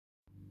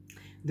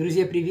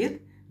Друзья,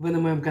 привет! Вы на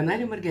моем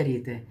канале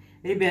Маргариты.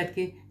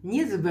 Ребятки,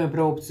 не забываем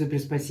про опцию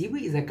 «Спасибо»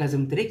 и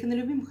заказываем треки на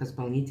любимых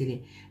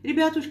исполнителей.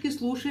 Ребятушки,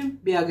 слушаем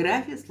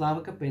 «Биография»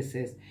 Слава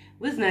КПСС.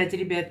 Вы знаете,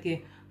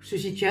 ребятки, что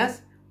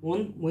сейчас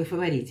он мой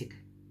фаворитик.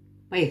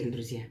 Поехали,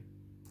 друзья!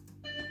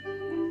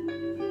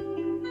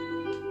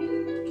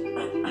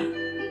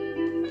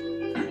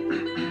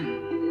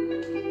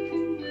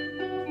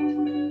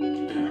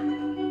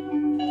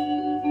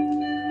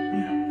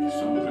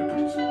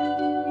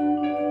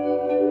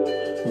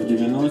 В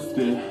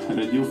 90-е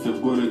родился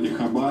в городе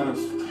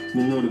Хабаровск,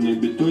 минорные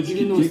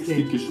биточки,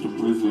 текстики, чтоб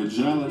вызвать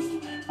жалость,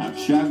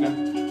 общага,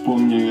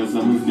 помню я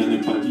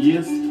замызганный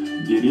подъезд,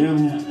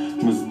 деревня,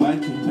 мы с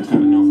батей на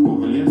Корневку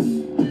в лес,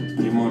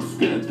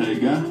 приморская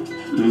тайга,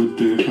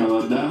 лютые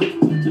холода,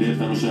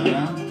 летом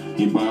жара,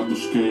 и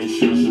бабушка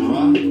еще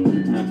жива,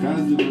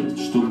 наказывает,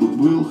 чтобы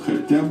был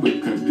хотя бы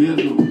к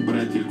обеду,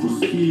 братья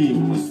куски, и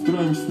мы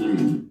строим с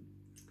ними.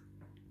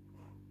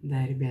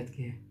 Да,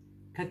 ребятки,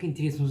 как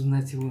интересно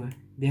узнать его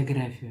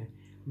биографию.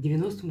 В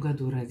 90-м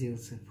году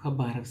родился в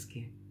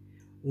Хабаровске.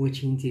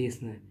 Очень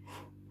интересно.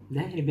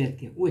 Да,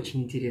 ребятки,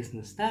 очень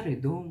интересно. Старый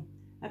дом,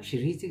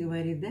 общежитие,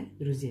 говорит, да,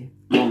 друзья?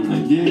 Дом на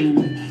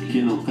дереве,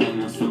 кинул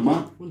камень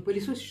собак. Он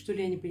пылесосит, что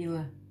ли, я не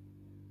поняла?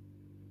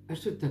 А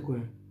что это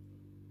такое?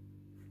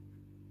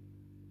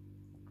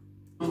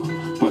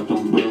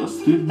 Потом было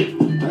стыдно,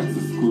 так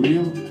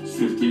заскурил,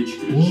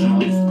 сердечко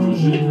сжалось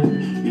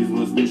пружиной. Из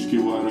воздушки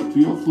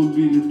воробьев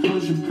убили,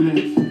 тоже,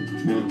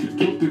 блядь, мелкий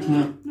трупик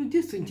на... Ну,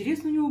 детство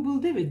интересно у него было,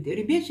 да, ведь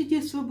ребячье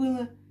детство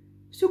было.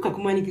 Все как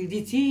у маленьких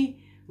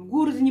детей, в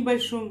городе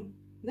небольшом,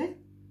 да?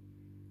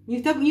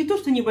 Не то,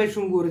 что в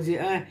небольшом городе,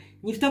 а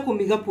не в таком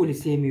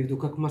мегаполисе, я имею в виду,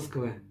 как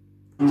Москва.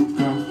 В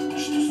руках,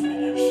 что с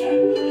меня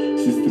взять?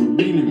 Сестру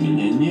били,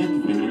 меня нет,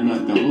 времена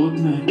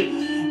голодные.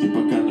 И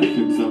пока на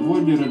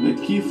хлебзаводе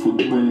родаки,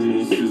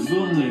 футбольные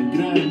сезоны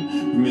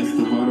играем,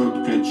 вместо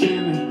ворот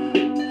качели.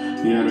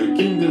 Я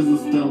Рокинга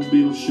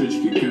застолбил,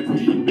 щечки как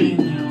в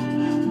ебине.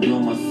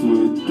 Дома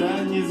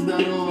суета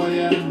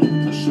нездоровая,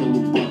 нашел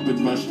у папы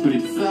 2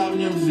 шприца, в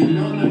нем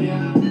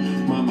зеленая.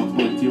 Мама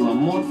платила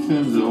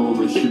морфием за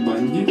овощи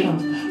бандитам.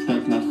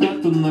 Так на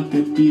хату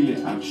накопили,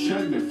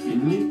 общага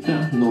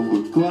финита.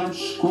 Новый класс,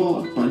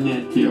 школа,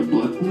 понятия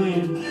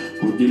блатные.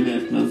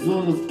 Уделять на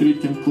зону в 3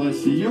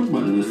 классе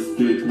ебаный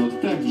стыд. Но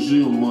так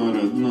жил мой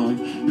родной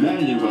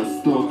Дальний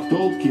Восток.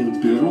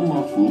 Толкин,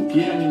 Перумов,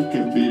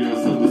 Лукьяненко,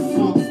 березовый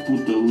сок.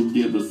 Спутал у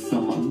деда с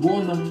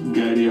самогоном,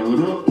 горел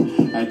рот.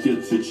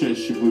 Отец все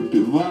чаще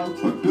выпивал,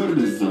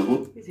 поперли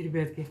завод. Эти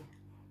ребятки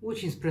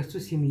очень с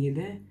простой семьи,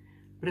 да?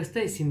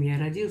 Простая семья,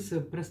 родился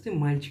простым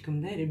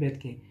мальчиком, да,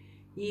 ребятки?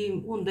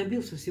 И он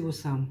добился всего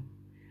сам.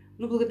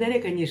 Ну,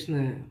 благодаря,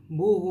 конечно,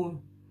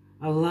 Богу,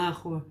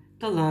 Аллаху,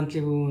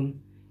 талантливый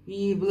он.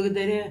 И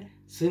благодаря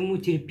своему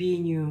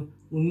терпению,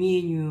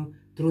 умению,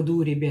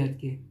 труду,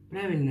 ребятки.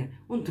 Правильно?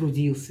 Он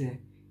трудился.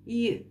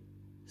 И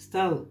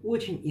стал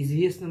очень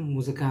известным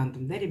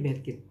музыкантом, да,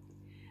 ребятки?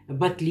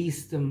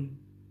 Батлистом,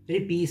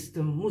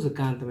 репистом,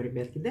 музыкантом,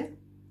 ребятки, да?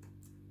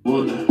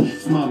 Повода.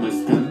 С мамой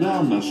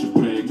скандал, наши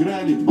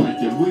проиграли,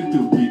 батя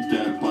выпил,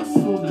 битая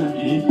посуда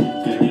и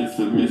конец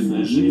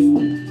совместной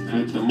жизни.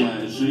 Это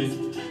моя жизнь.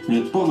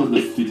 Нет повода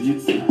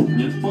стыдиться,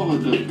 нет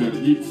повода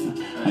гордиться.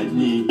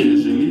 Одни и те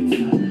же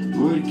лица,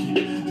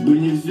 горькие, бы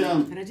не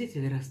взял.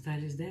 Родители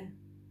расстались, да?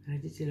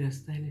 Родители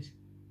расстались.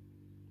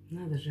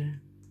 Надо же.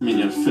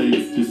 Меня в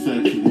союз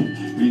писателей,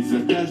 ведь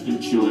за каждым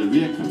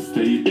человеком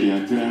стоит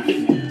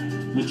биография.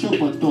 Ну чё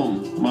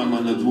потом,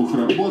 мама на 2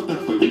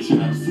 работах, по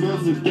вечерам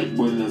слезы, так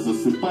больно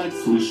засыпать,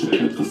 слыша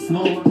это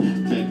снова,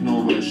 опять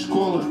новая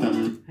школа, там...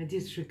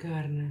 Одет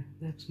шикарно,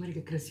 да, посмотри,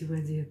 как красиво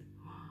одет.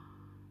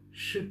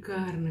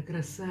 Шикарно,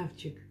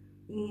 красавчик,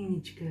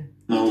 умничка.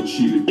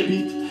 Научили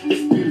пить,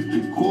 спирт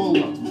и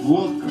кола,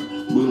 водка,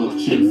 было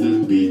в чем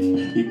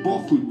забить. И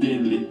похуй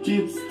день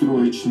летит с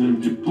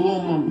троечным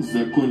дипломом.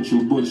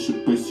 Закончил больше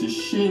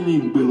посещений,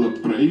 было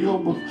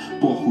проебов.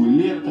 Похуй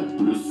лето,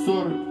 плюс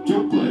 40,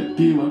 теплое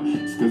пиво.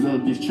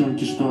 Сказал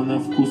девчонке, что она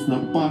вкусно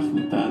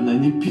пахнет, а она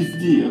не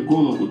пизди, я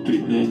голову 3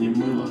 дня не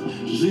мыла.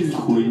 Жизнь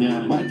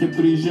хуйня, батя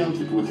приезжал,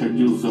 как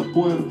выходил за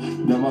поер.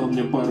 Давал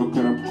мне пару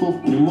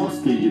коробков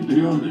приморской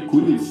ядреной.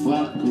 Курил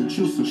сладко,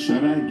 учился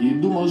шараги и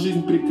думал,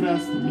 жизнь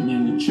прекрасна, меня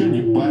ничего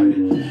не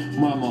парит.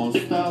 Мама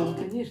устала.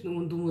 Конечно,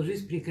 он думал,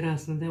 жизнь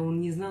прекрасна, да,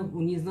 он не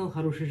знал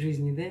хорошей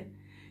жизни, да.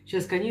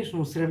 Сейчас,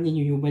 конечно,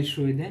 сравнение у него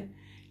большое, да.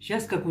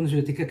 Сейчас как он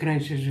живет и как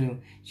раньше жил.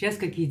 Сейчас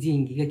какие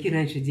деньги, какие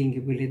раньше деньги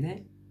были,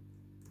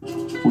 да.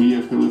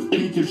 Уехала в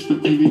Питер,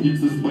 чтоб не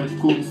видеться с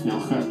батьком. Снял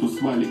хату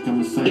с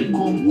валиком и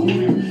сайком.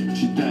 Курим,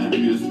 читаем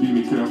USB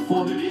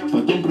микрофон.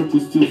 Потом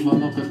пропустил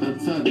звонок от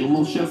отца.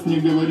 Думал, сейчас мне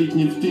говорить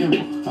не в тему.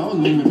 А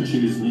он умер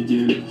через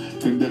неделю.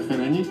 Когда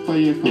хоронить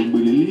поехал,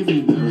 были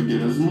ливни, дороги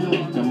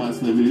размыло.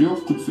 КамАЗ на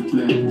веревку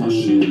цепляет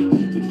машину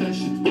и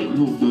тащит по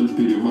дну вдоль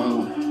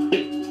перевала.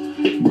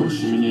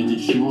 Больше меня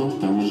ничего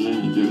там уже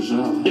не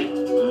держало.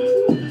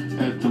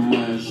 Это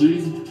моя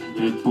жизнь,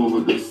 нет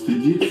повода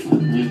стыдиться,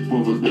 нет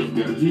повода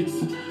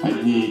гордиться.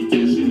 Одни и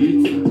те же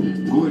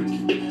лица,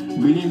 горькие,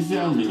 бы не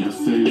взял меня в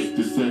союз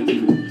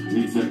писателей,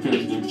 ведь за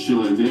каждым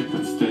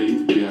человеком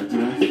стоит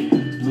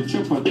биография. Ну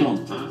чё потом,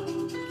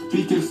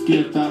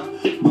 питерский этап,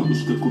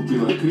 бабушка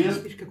купила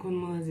крест. Видишь, как он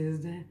молодец,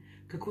 да?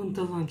 Как он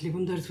талантлив.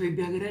 Он даже свою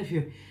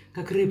биографию,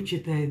 как рэп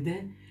читает, да?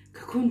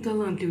 Какой он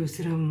талантливый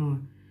все равно.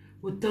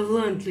 Вот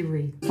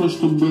талантливый.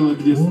 Чтобы было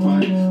где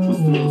спать,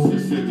 устроился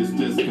в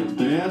сервис-тест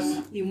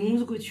КПСС. И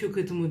музыку еще к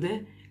этому, да?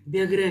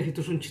 Биографию,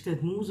 то, что он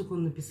читает музыку,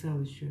 он написал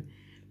еще.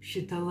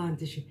 Вообще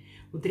талант еще.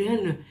 Вот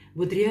реально,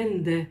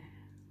 да,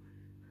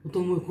 вот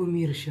он мой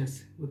кумир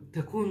сейчас. Вот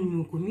такой он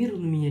мой кумир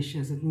он у меня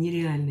сейчас, это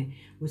нереальный.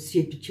 Вот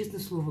все, честное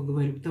слово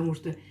говорю, потому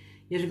что,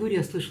 я же говорю,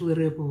 я слышала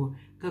рэп его,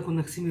 как он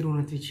Оксимирон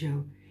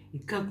отвечал. И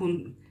как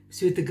он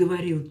все это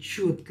говорил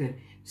четко,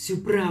 всю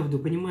правду,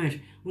 понимаешь?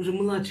 Он же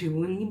младший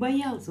его, он не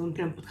боялся, он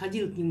прям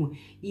подходил к нему,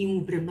 и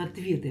ему прям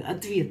ответы.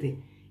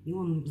 И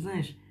он,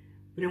 знаешь,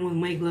 прям он в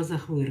моих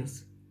глазах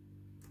вырос.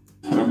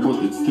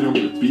 Работать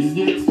стрёмно,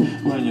 пиздец.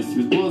 Ваня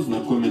светло,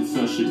 знакомит с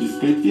Сашей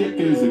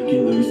дискотекой.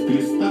 Закинулись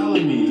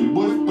кристаллами и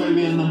любовь по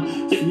венам.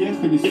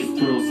 Съехались,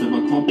 устроился в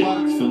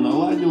аквапарк. Все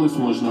наладилось,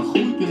 можно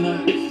хуй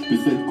пинать.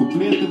 Писать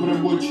куплеты в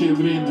рабочее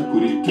время.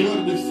 Курить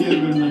твердо в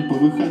серверной. По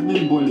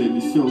выходным более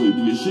веселые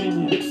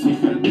движения.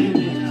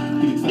 Психоделия.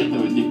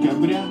 30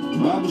 декабря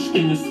бабушки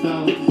не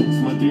стало.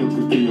 Смотрел,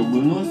 как ее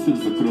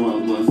выносят,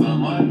 закрывал глаза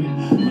маме.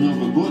 В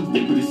Новый год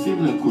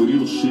депрессивно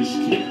курил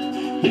шишки.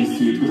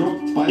 Несли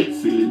гроб,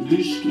 пальцы,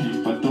 ледышки.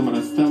 Потом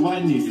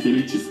расставание,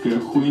 историческая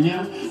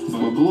хуйня. С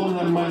баблом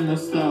нормально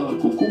стало.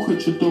 Кукуха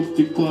чуток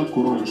текла,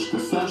 куромушка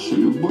Саша,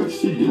 любовь,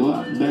 все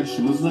дела.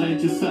 Дальше вы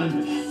знаете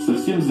сами.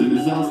 Совсем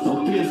завязал,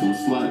 стал трезвым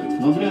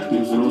Славик, но вряд ли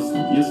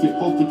взрослым. Если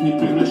опыт не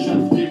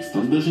превращен в текст,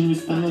 он даже не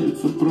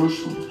становится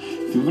прошлым.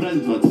 Февраль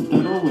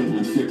 22-го, и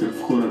мы все как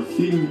в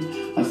хоррор-фильме.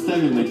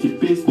 Оставим эти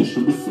песни,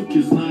 чтобы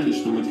суки знали,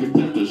 что мы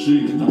когда-то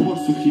жили. Набор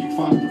сухих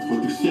фактов,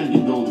 вот и вся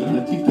недолго.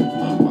 Напиток в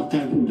моем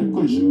бокале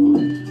такой же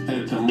год.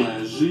 Это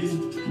моя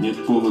жизнь,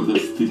 нет повода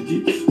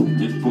стыдиться,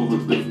 нет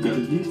поводов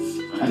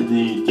гордиться.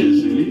 Одни и те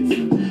же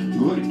лица,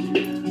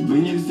 горькие. Бы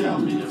не взял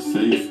меня в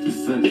союз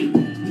писателей,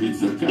 ведь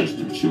за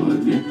каждым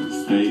человеком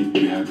стоит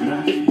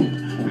биография.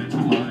 Это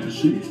моя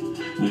жизнь,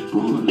 нет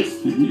повода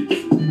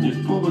стыдиться,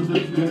 нет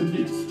поводов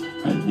гордиться.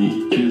 Одни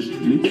и те же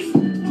лица,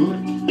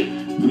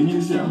 горькие. Бы не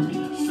взял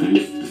меня в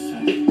союз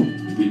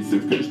писателей, ведь за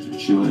каждым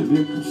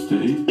человеком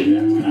стоит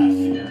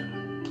биография.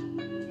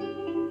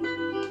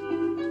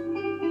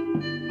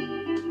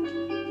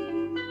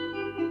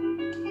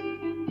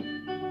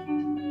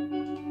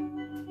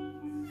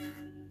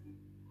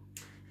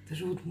 Это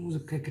же вот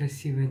музыка какая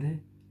красивая, да?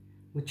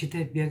 Вот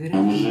читает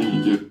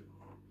биографию.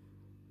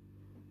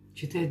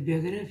 Читает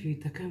биографию, и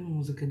такая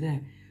музыка, да.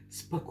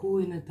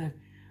 Спокойно так,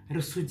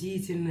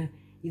 рассудительно.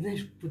 И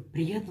знаешь, вот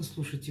приятно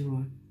слушать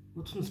его.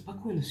 Вот он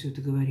спокойно все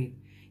это говорит.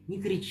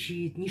 Не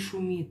кричит, не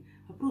шумит,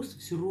 а просто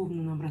все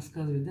ровно нам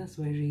рассказывает, да, о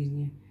своей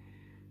жизни.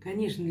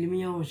 Конечно, для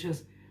меня он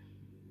сейчас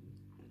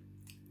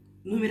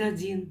номер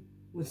один.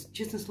 Вот,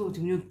 честное слово,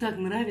 мне он так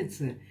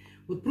нравится.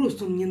 Вот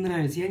просто он мне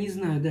нравится. Я не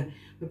знаю, да.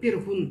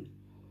 Во-первых, он...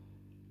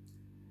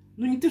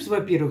 Ну, не то, что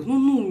во-первых, но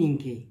он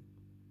умненький.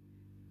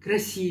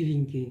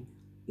 Красивенький.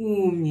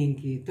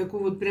 Умненький.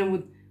 Такой вот прям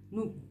вот...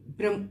 Ну,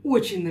 прям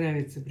очень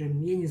нравится.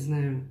 Прям, я не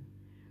знаю.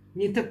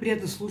 Мне так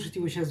приятно слушать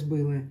его сейчас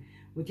было.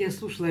 Вот я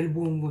слушала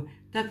альбом его.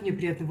 Так мне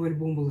приятно его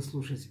альбом было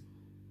слушать.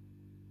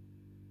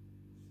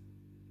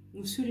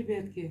 Ну все,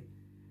 ребятки.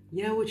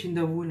 Я очень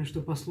довольна,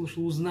 что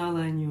послушала,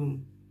 узнала о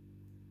нем.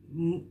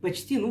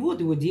 Почти, ну вот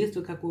его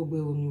детство какое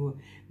было у него.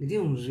 Где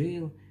он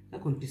жил,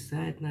 как он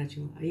писать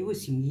начал. О его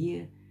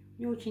семье.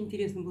 Мне очень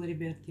интересно было,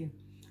 ребятки.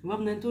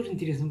 Вам, наверное, тоже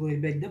интересно было,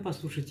 ребят, да,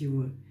 послушать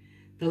его.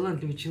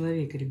 Талантливый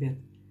человек, ребят.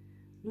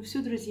 Ну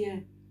все,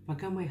 друзья.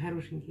 Пока, мои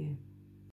хорошенькие.